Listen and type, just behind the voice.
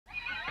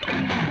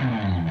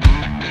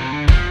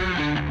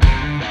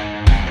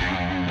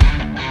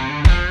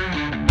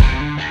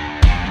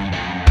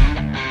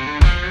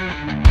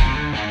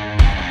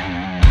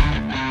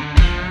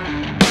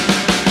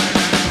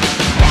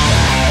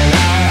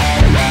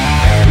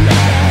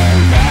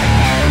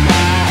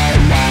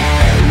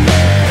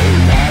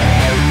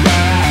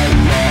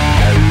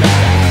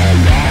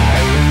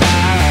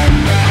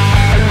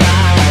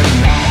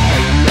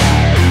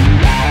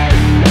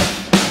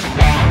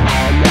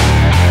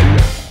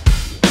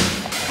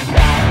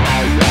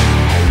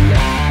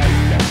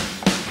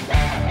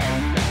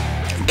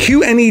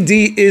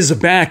QNED is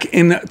back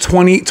in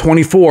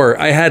 2024.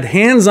 I had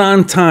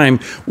hands-on time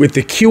with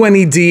the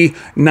QNED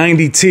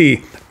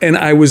 90T, and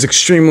I was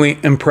extremely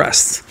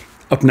impressed.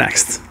 Up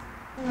next.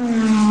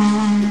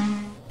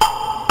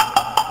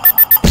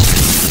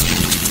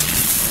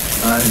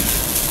 I've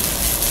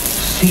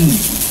seen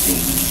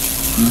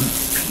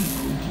things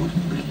people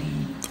wouldn't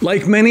believe.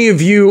 Like many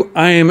of you,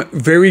 I am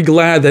very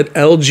glad that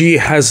LG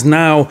has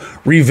now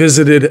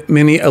revisited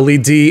Mini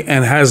LED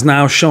and has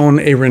now shown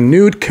a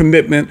renewed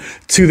commitment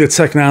to the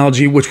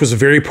technology, which was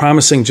very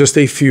promising just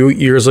a few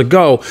years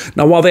ago.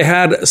 Now, while they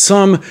had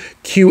some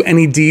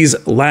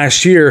QNEDs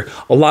last year,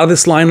 a lot of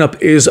this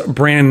lineup is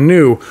brand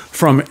new,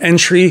 from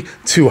entry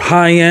to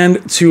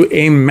high-end to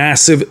a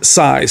massive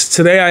size.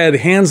 Today, I had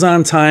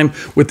hands-on time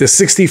with the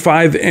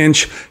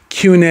 65-inch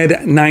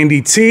QNED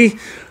 90T.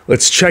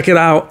 Let's check it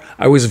out.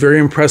 I was very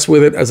impressed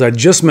with it, as I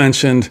just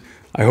mentioned.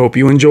 I hope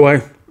you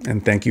enjoy,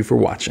 and thank you for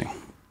watching.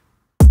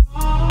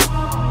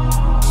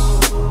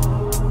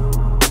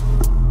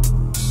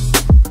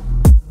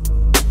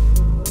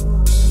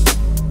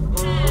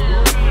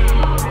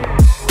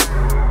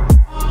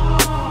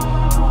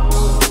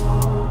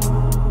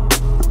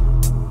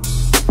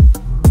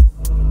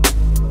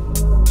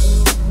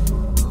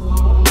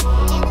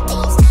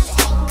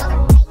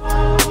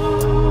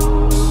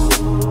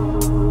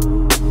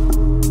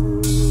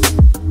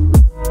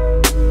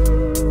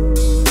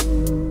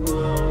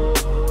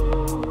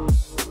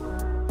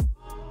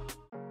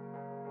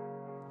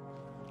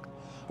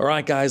 All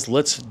right, guys,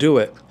 let's do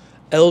it.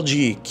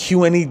 LG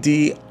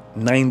QNED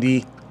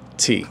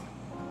 90T.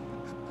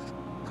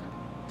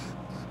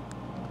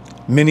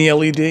 Mini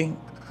LED,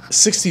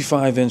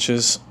 65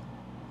 inches.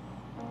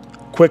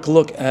 Quick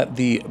look at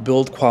the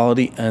build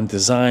quality and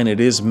design. It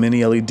is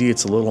Mini LED.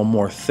 It's a little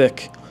more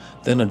thick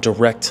than a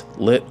direct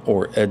lit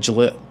or edge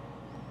lit.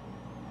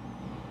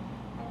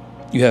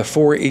 You have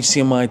 4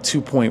 HDMI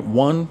 2.1,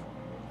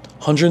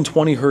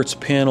 120 Hertz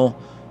panel,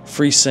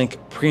 FreeSync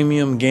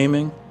premium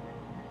gaming.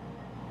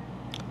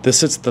 This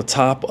sits at the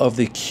top of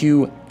the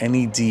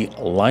QNED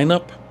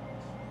lineup.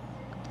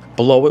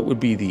 Below it would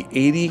be the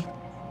 80,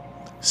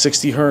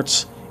 60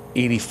 Hertz,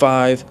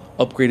 85,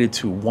 upgraded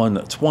to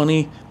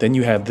 120. Then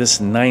you have this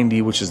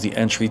 90, which is the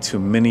entry to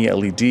Mini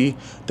LED.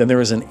 Then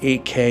there is an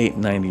 8K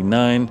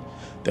 99.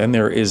 Then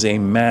there is a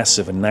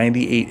massive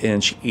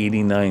 98-inch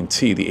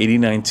 89T. The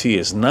 89T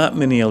is not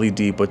Mini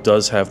LED, but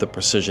does have the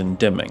precision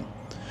dimming.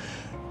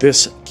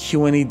 This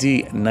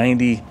QNED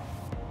 90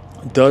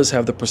 does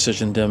have the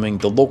precision dimming.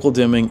 The local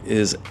dimming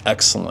is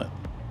excellent.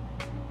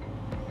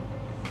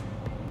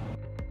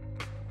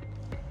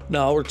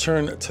 Now I'll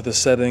return to the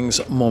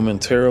settings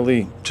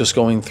momentarily, just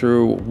going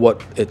through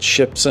what it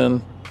ships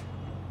in.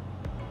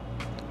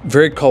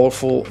 Very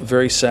colorful,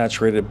 very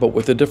saturated, but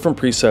with the different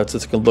presets,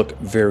 it can look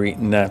very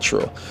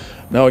natural.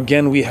 Now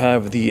again, we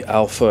have the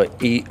Alpha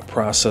 8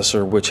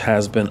 processor, which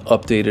has been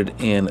updated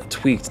and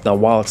tweaked. Now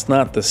while it's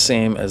not the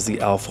same as the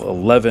Alpha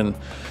 11,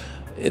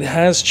 it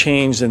has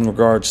changed in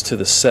regards to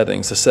the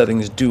settings. The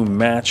settings do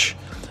match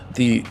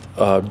the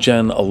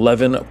Gen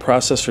 11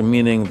 processor,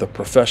 meaning the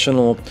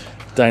professional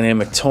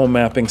dynamic tone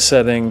mapping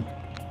setting.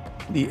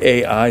 The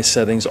AI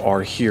settings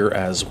are here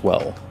as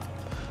well.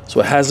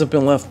 So it hasn't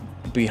been left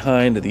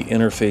behind. The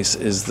interface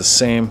is the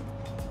same.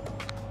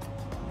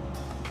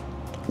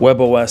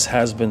 WebOS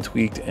has been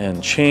tweaked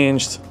and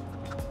changed,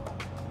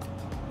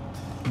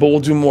 but we'll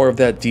do more of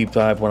that deep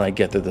dive when I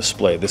get the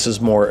display. This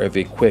is more of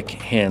a quick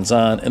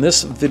hands-on, and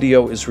this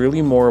video is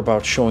really more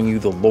about showing you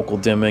the local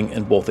dimming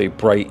in both a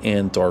bright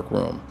and dark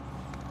room.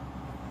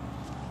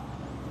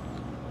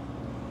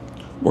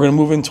 We're going to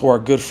move into our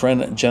good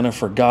friend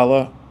Jennifer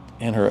Gala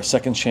and her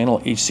second channel,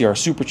 HDR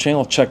Super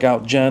Channel. Check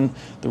out Jen.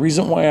 The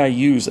reason why I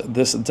use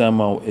this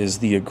demo is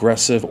the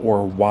aggressive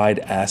or wide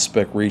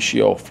aspect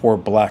ratio for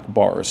black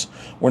bars.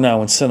 We're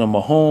now in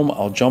Cinema Home.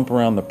 I'll jump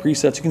around the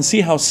presets. You can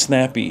see how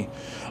snappy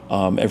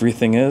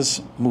everything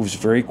is, moves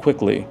very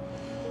quickly.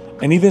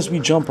 And even as we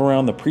jump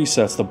around the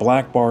presets, the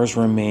black bars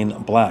remain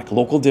black.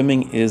 Local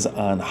dimming is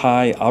on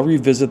high. I'll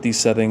revisit these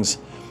settings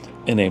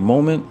in a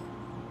moment,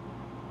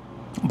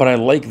 but I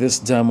like this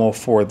demo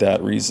for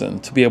that reason,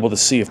 to be able to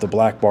see if the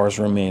black bars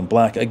remain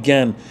black.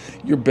 Again,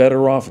 you're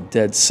better off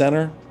dead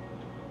center,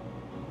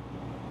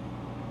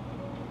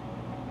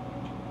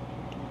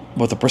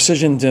 but the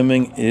precision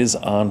dimming is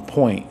on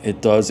point.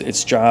 It does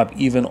its job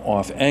even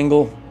off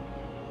angle.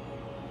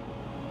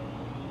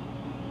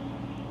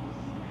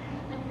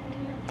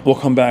 We'll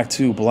come back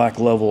to black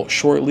level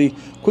shortly.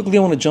 Quickly,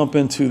 I want to jump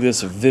into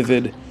this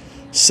vivid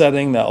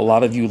setting that a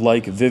lot of you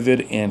like,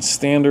 vivid and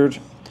standard.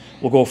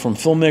 We'll go from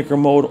filmmaker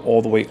mode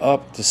all the way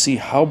up to see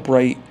how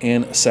bright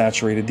and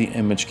saturated the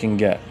image can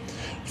get.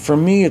 For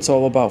me, it's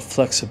all about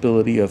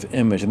flexibility of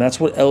image, and that's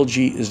what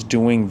LG is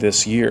doing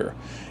this year.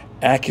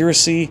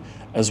 Accuracy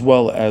as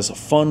well as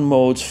fun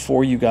modes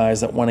for you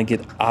guys that want to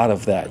get out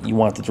of that. You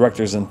want the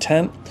director's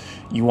intent,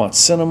 you want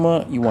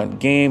cinema, you want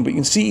game, but you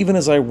can see even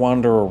as I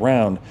wander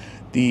around,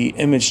 the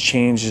image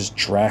changes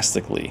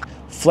drastically.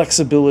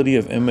 Flexibility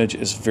of image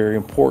is very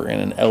important,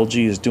 and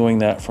LG is doing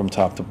that from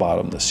top to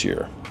bottom this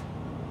year.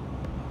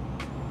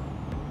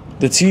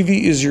 The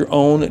TV is your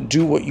own,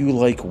 do what you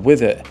like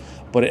with it,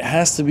 but it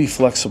has to be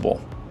flexible.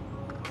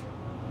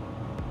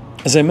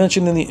 As I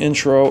mentioned in the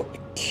intro,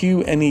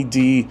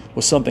 QNED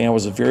was something I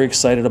was very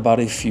excited about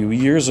a few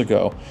years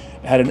ago.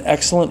 It had an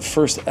excellent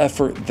first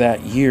effort that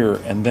year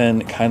and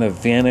then kind of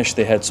vanished.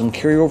 They had some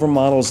carryover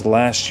models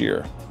last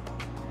year.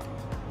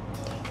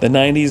 The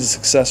 90 is a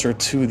successor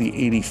to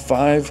the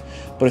 85,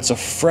 but it's a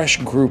fresh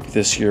group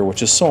this year,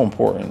 which is so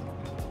important.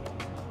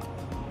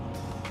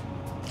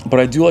 But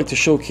I do like to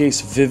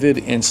showcase Vivid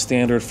and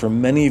Standard for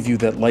many of you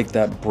that like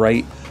that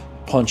bright,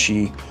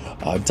 punchy,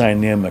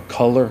 dynamic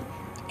color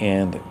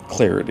and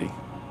clarity.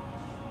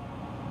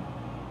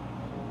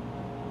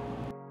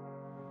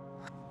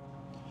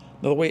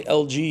 Now, the way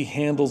LG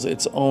handles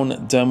its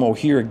own demo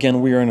here,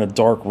 again, we are in a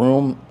dark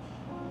room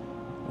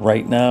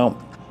right now.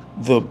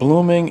 The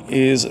blooming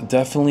is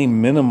definitely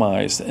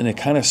minimized and it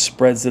kind of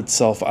spreads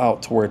itself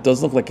out to where it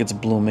doesn't look like it's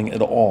blooming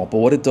at all. But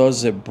what it does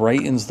is it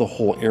brightens the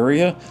whole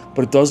area,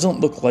 but it doesn't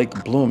look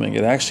like blooming.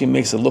 It actually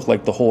makes it look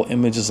like the whole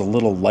image is a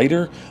little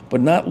lighter,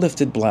 but not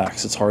lifted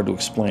blacks. It's hard to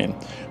explain.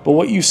 But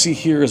what you see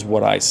here is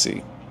what I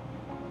see.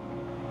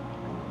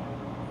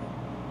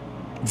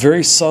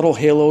 Very subtle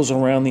halos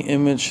around the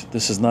image.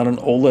 This is not an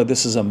OLED,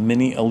 this is a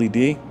mini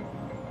LED.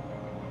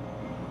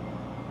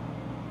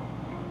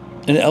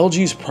 And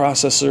LG's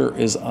processor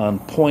is on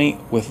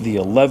point with the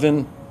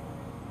 11,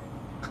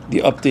 the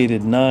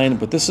updated 9,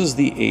 but this is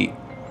the 8.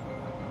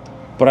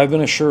 But I've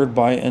been assured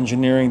by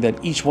engineering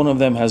that each one of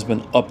them has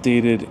been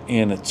updated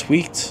and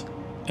tweaked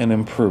and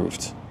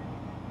improved.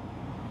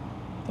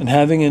 And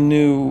having a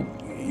new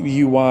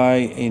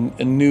UI,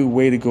 a new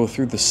way to go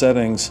through the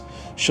settings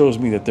shows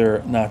me that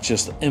they're not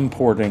just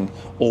importing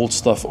old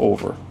stuff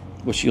over,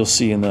 which you'll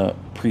see in the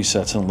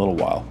presets in a little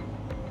while.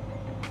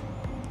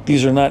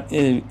 These are not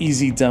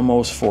easy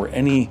demos for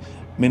any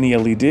mini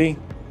LED.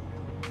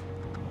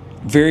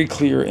 Very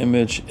clear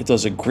image. It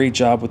does a great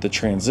job with the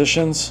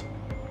transitions.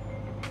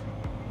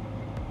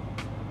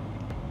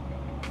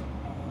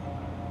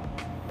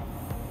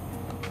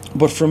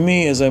 But for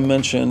me, as I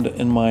mentioned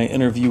in my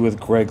interview with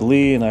Greg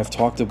Lee, and I've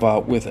talked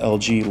about with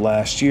LG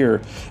last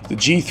year, the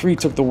G3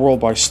 took the world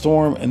by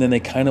storm and then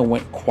they kind of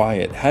went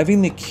quiet.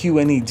 Having the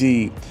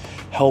QNED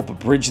help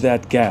bridge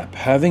that gap,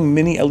 having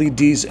mini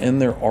LEDs in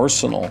their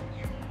arsenal,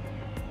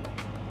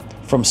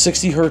 from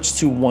 60 Hertz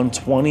to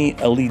 120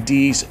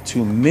 LEDs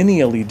to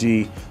mini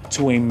LED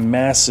to a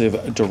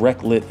massive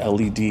direct lit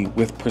LED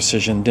with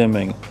precision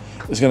dimming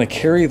is going to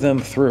carry them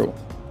through.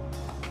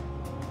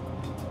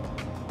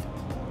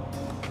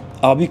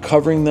 I'll be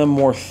covering them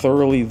more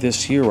thoroughly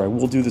this year. I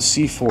will do the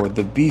C4,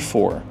 the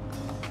B4,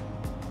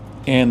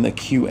 and the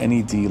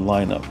QNED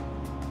lineup.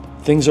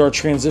 Things are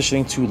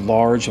transitioning to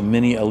large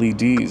mini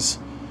LEDs,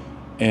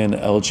 and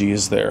LG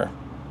is there.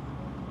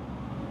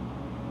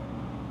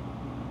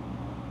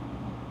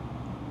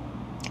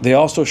 They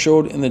also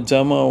showed in the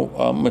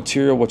demo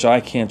material, which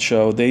I can't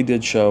show, they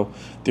did show,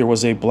 there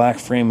was a black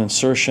frame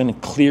insertion,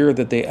 clear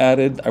that they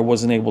added. I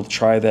wasn't able to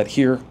try that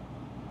here.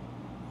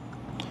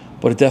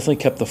 But it definitely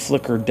kept the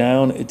flicker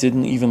down. It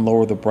didn't even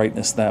lower the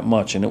brightness that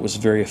much, and it was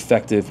very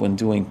effective when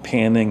doing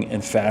panning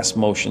and fast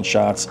motion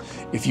shots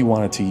if you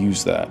wanted to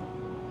use that.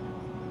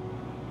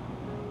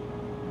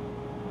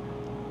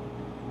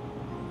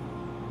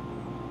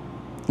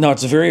 Now,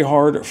 it's very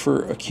hard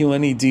for a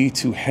QNED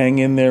to hang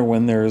in there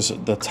when there's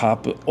the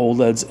top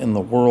OLEDs in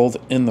the world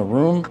in the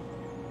room,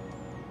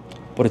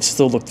 but it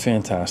still looked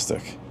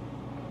fantastic.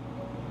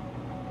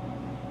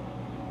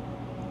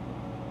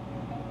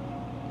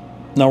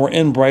 Now we're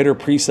in brighter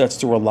presets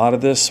through a lot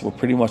of this. We're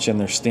pretty much in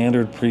their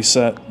standard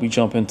preset. We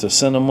jump into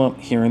cinema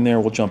here and there.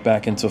 We'll jump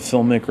back into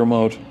filmmaker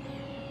mode.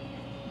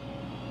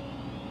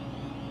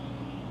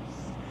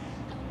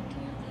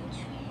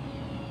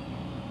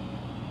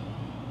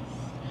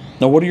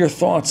 Now, what are your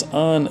thoughts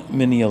on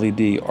mini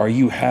LED? Are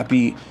you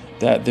happy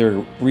that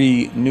their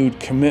renewed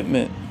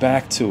commitment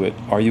back to it?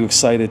 Are you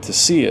excited to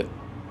see it?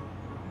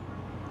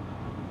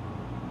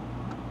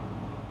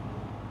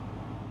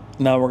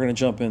 Now we're going to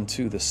jump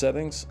into the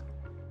settings.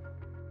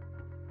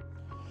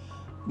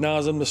 Now,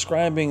 as I'm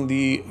describing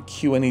the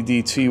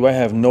QNED to you, I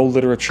have no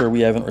literature. We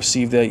haven't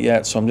received that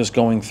yet, so I'm just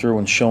going through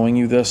and showing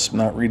you this,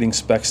 not reading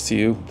specs to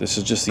you. This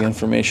is just the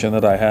information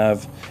that I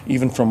have,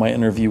 even from my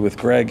interview with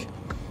Greg.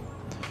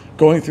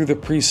 Going through the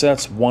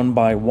presets one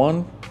by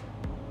one.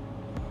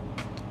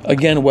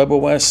 Again,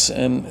 WebOS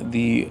and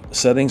the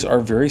settings are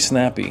very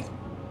snappy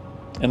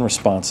and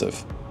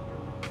responsive.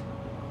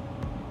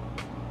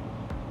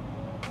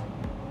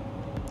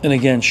 And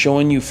again,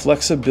 showing you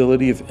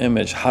flexibility of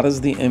image. How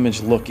does the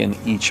image look in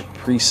each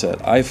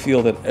preset? I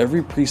feel that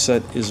every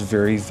preset is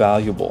very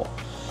valuable.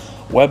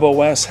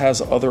 WebOS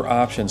has other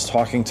options,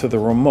 talking to the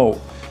remote,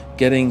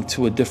 getting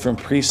to a different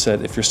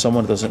preset if you're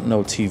someone who doesn't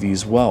know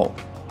TVs well.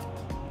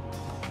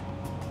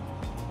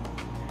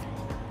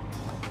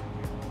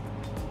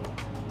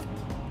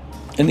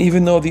 And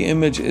even though the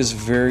image is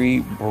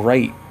very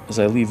bright, as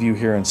I leave you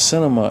here in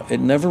cinema,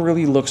 it never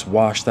really looks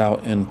washed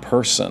out in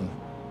person.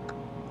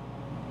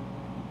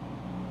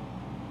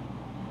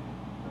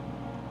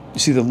 You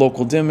see the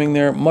local dimming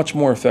there, much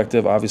more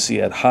effective,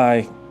 obviously at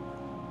high.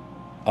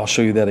 I'll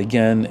show you that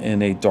again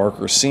in a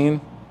darker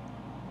scene.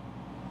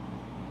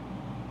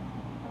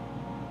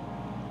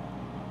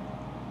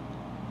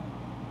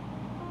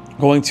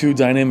 Going to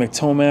dynamic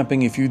tone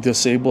mapping, if you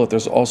disable it,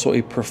 there's also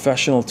a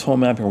professional tone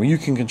mapping where you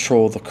can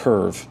control the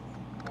curve,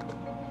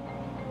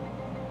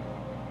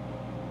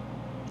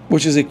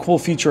 which is a cool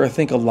feature I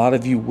think a lot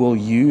of you will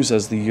use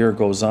as the year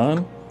goes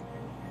on.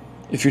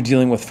 If you're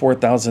dealing with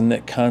 4000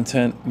 nit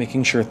content,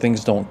 making sure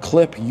things don't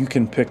clip, you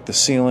can pick the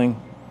ceiling.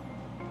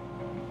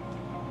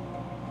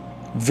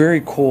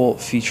 Very cool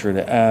feature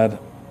to add.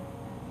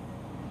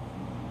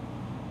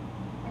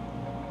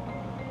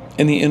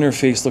 And the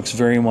interface looks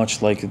very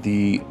much like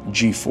the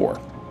G4.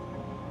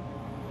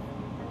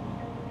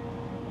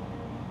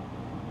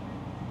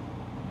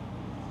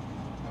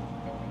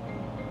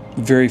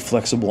 Very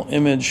flexible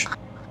image.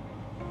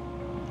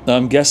 Now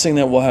I'm guessing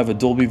that we'll have a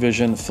Dolby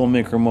Vision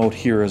filmmaker mode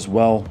here as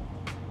well.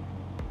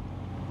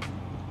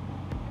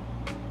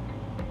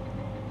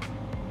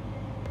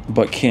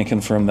 But can't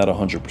confirm that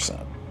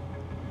 100%.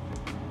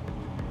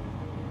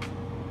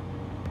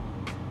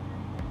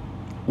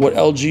 What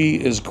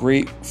LG is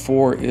great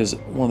for is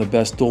one of the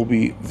best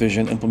Dolby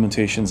Vision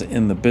implementations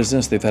in the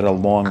business. They've had a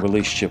long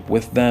relationship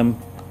with them.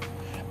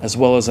 As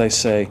well as I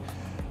say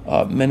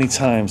many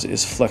times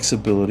is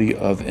flexibility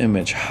of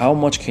image. How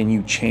much can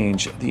you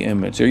change the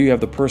image? There you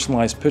have the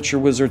personalized picture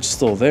wizard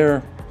still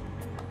there.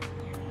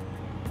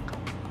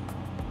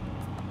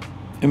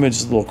 Image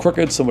is a little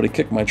crooked. Somebody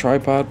kicked my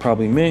tripod,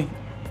 probably me.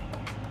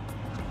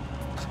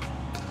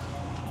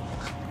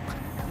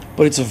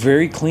 But it's a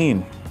very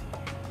clean.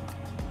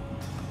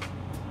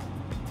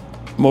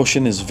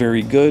 Motion is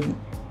very good.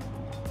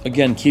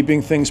 Again,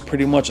 keeping things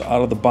pretty much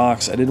out of the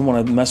box. I didn't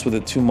want to mess with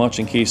it too much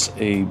in case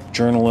a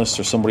journalist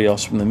or somebody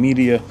else from the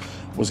media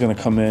was going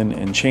to come in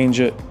and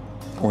change it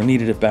or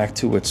needed it back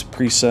to its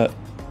preset.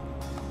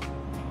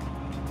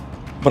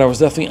 But I was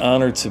definitely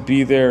honored to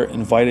be there,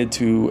 invited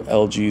to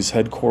LG's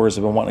headquarters.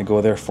 I've been wanting to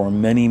go there for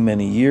many,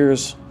 many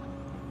years.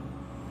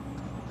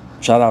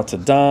 Shout out to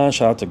Don,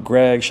 shout out to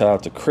Greg, shout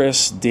out to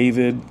Chris,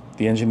 David,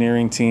 the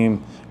engineering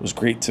team. It was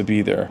great to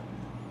be there.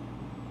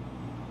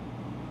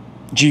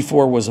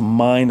 G4 was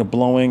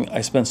mind-blowing.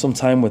 I spent some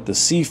time with the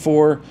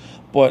C4,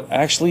 but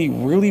actually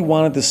really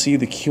wanted to see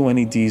the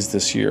QNEDs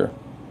this year.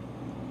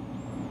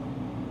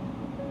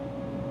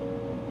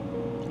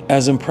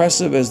 As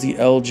impressive as the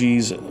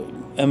LG's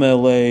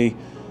MLA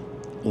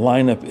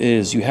lineup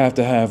is, you have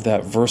to have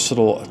that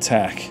versatile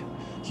attack.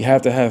 You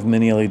have to have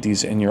mini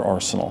LEDs in your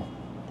arsenal,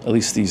 at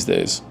least these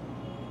days.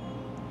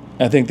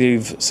 I think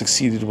they've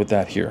succeeded with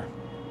that here.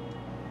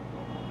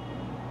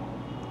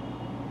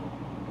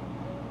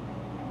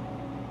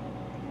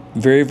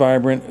 Very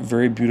vibrant,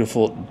 very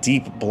beautiful,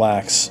 deep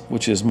blacks,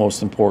 which is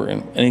most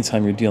important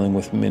anytime you're dealing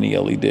with mini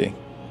LED.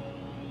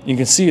 You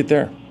can see it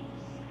there.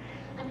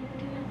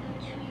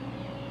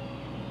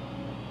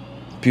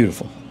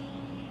 Beautiful.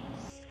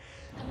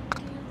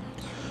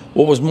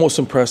 What was most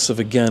impressive,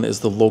 again,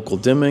 is the local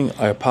dimming.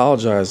 I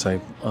apologize. I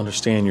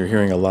understand you're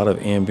hearing a lot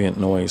of ambient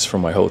noise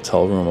from my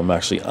hotel room. I'm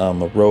actually on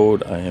the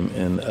road. I am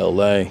in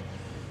LA.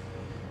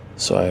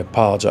 So I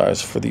apologize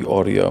for the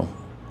audio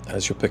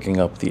as you're picking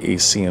up the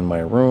AC in my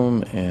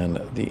room and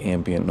the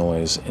ambient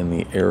noise in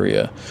the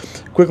area.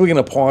 Quickly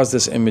going to pause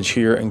this image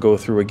here and go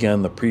through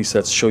again the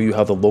presets, show you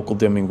how the local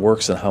dimming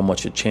works and how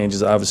much it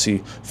changes. Obviously,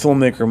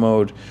 filmmaker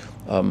mode,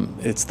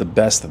 it's the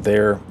best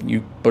there.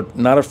 But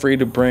not afraid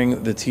to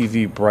bring the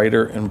TV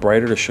brighter and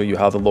brighter to show you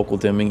how the local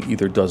dimming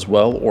either does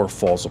well or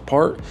falls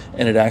apart,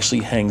 and it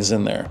actually hangs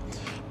in there.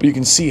 But you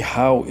can see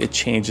how it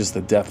changes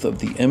the depth of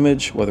the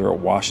image, whether it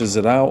washes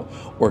it out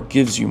or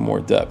gives you more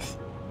depth.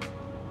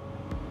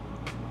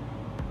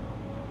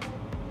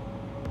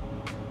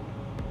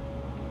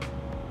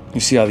 You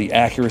see how the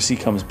accuracy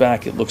comes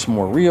back. It looks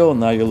more real.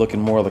 Now you're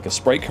looking more like a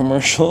Sprite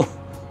commercial.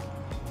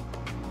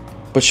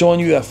 But showing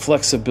you that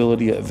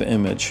flexibility of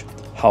image.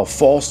 How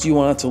false do you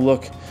want it to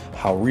look?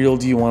 How real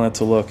do you want it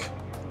to look?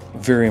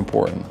 Very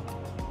important.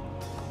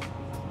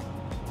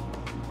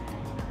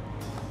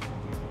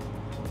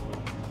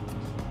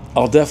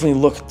 I'll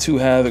definitely look to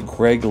have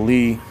Greg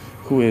Lee,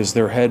 who is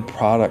their head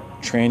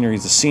product trainer.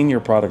 He's a senior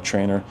product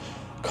trainer.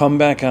 Come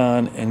back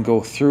on and go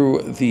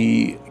through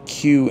the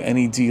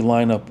QNED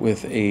lineup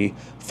with a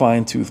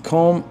fine-tooth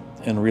comb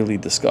and really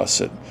discuss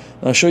it.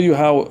 And I'll show you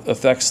how it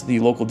affects the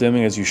local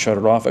dimming as you shut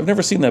it off. I've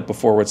never seen that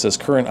before where it says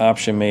current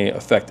option may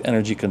affect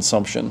energy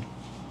consumption.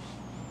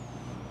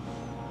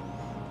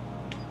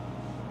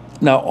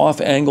 Now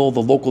off angle,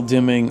 the local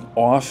dimming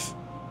off,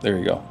 there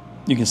you go.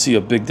 You can see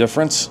a big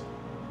difference.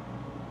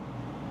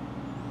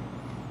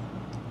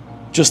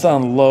 Just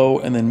on low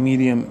and then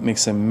medium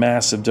makes a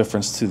massive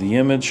difference to the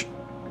image.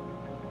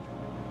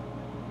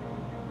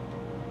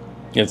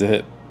 You have to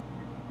hit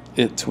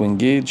it to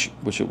engage,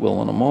 which it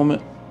will in a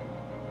moment.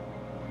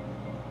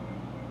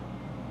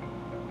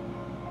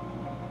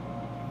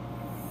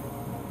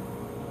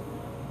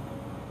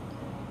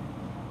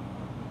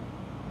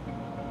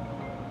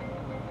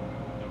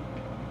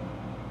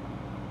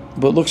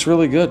 But it looks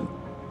really good.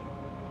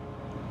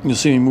 You'll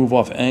see me move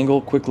off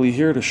angle quickly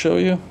here to show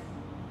you.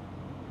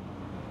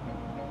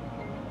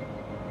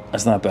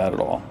 That's not bad at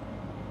all.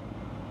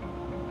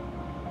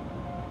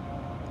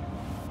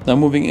 Now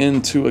moving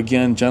into,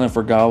 again,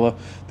 Jennifer Gala.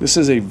 This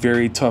is a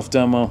very tough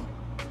demo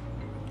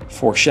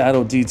for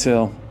shadow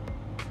detail.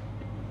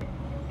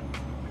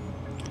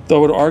 Though I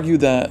would argue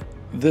that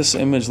this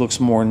image looks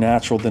more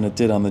natural than it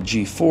did on the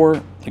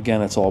G4.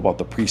 Again, it's all about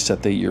the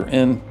preset that you're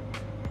in.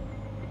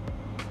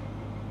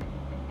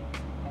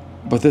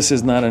 But this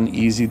is not an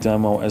easy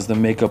demo as the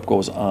makeup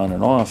goes on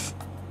and off.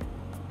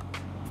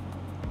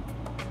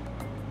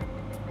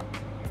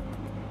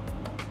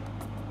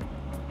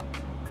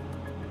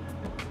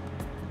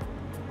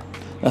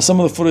 Now some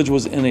of the footage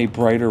was in a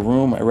brighter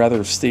room. I'd rather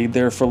have stayed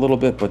there for a little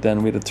bit, but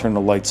then we had to turn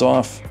the lights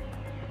off.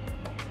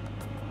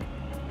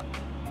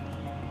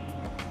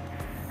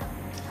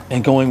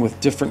 And going with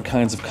different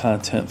kinds of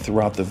content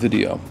throughout the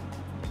video,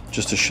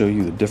 just to show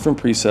you the different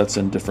presets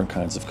and different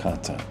kinds of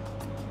content.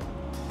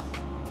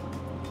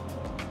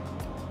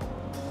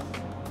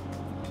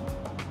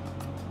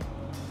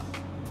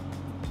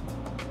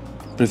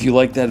 But if you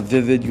like that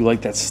vivid, you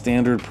like that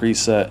standard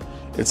preset,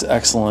 it's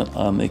excellent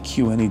on the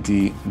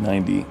QNED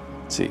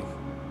 90T.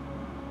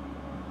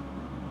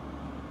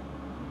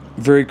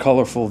 Very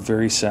colorful,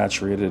 very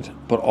saturated,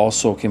 but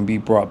also can be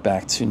brought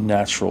back to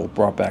natural,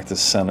 brought back to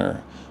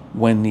center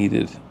when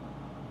needed.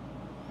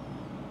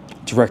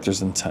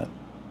 Director's intent.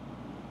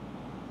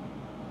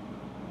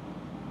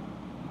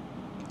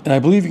 And I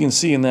believe you can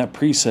see in that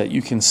preset,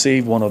 you can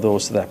save one of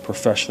those to that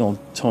professional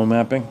tone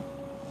mapping.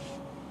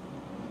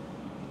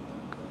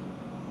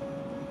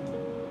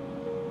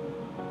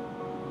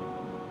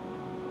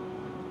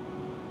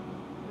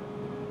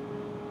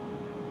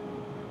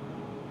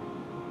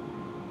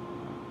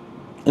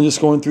 And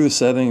just going through the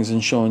settings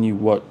and showing you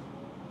what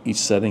each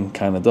setting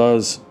kind of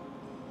does.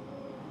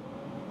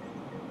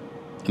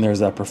 And there's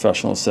that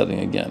professional setting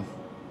again.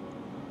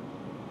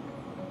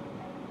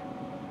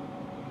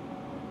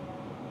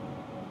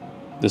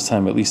 This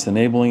time at least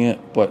enabling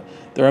it, but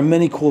there are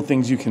many cool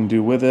things you can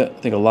do with it. I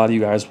think a lot of you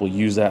guys will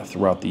use that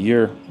throughout the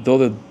year. Though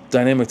the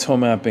dynamic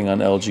tone mapping on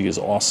LG is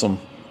awesome.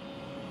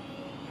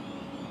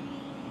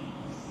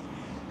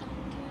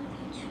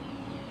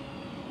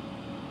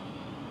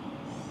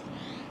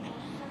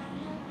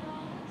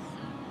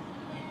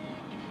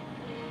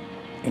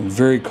 And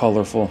very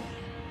colorful.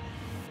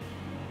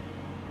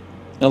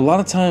 And a lot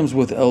of times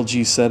with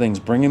LG settings,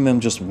 bringing them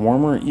just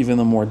warmer, even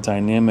the more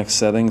dynamic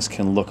settings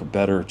can look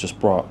better, just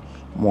brought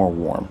more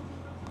warm.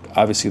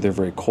 Obviously, they're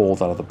very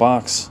cold out of the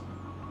box.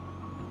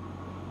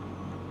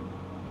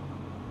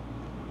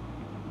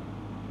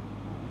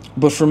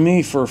 But for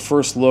me, for a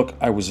first look,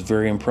 I was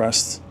very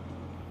impressed.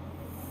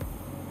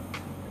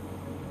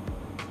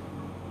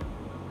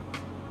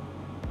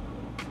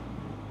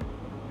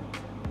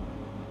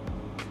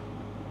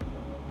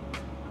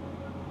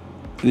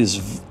 It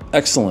is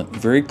excellent,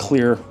 very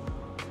clear,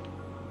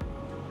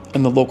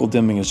 and the local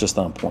dimming is just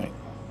on point,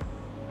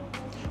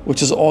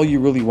 which is all you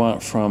really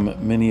want from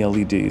mini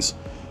LEDs.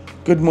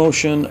 Good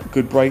motion,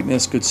 good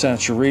brightness, good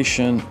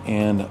saturation,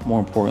 and more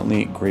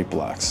importantly, great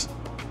blacks.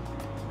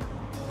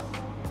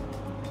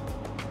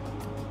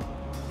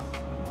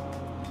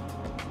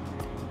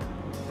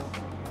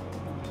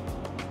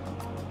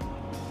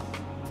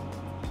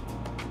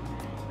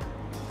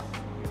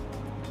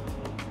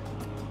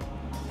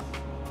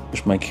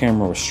 Wish my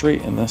camera was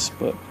straight in this,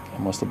 but I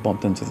must have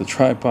bumped into the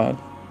tripod.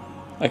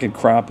 I could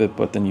crop it,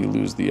 but then you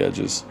lose the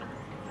edges.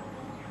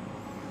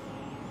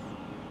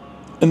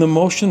 And the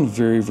motion,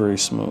 very, very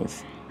smooth.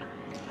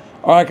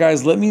 All right,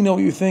 guys, let me know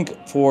what you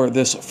think for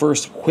this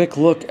first quick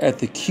look at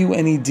the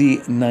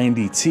QNED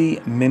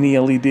 90T Mini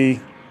LED.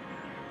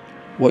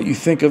 What you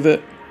think of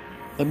it.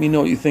 Let me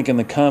know what you think in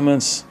the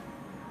comments.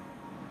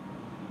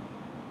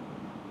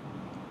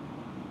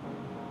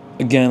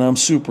 Again, I'm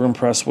super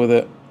impressed with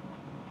it.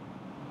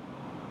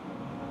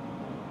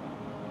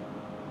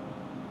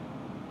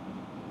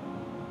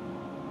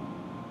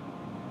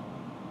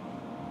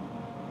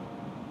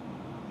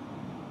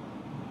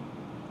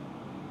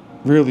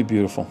 Really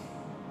beautiful.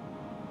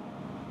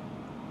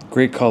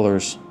 Great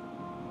colors.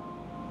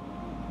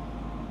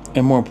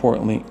 And more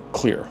importantly,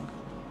 clear.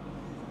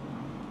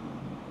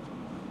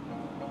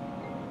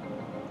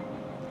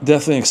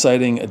 Definitely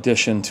exciting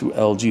addition to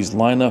LG's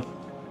lineup.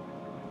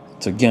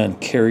 To again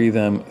carry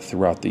them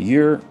throughout the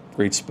year.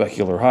 Great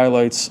specular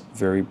highlights,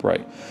 very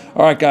bright.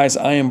 All right, guys,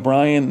 I am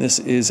Brian. This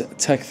is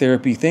Tech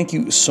Therapy. Thank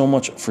you so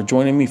much for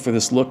joining me for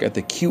this look at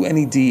the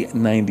QNED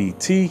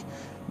 90T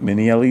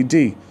Mini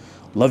LED.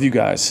 Love you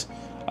guys.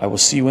 I will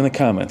see you in the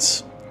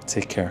comments.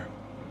 Take care.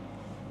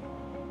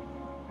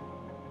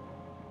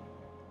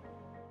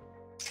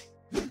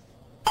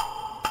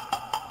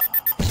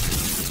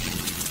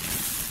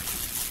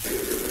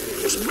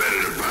 It's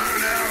better to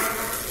burn out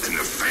than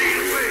to fade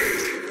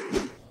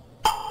away.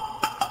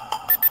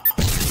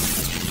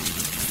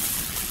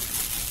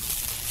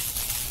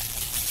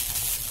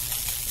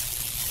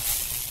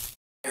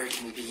 There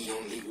can be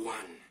only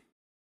one.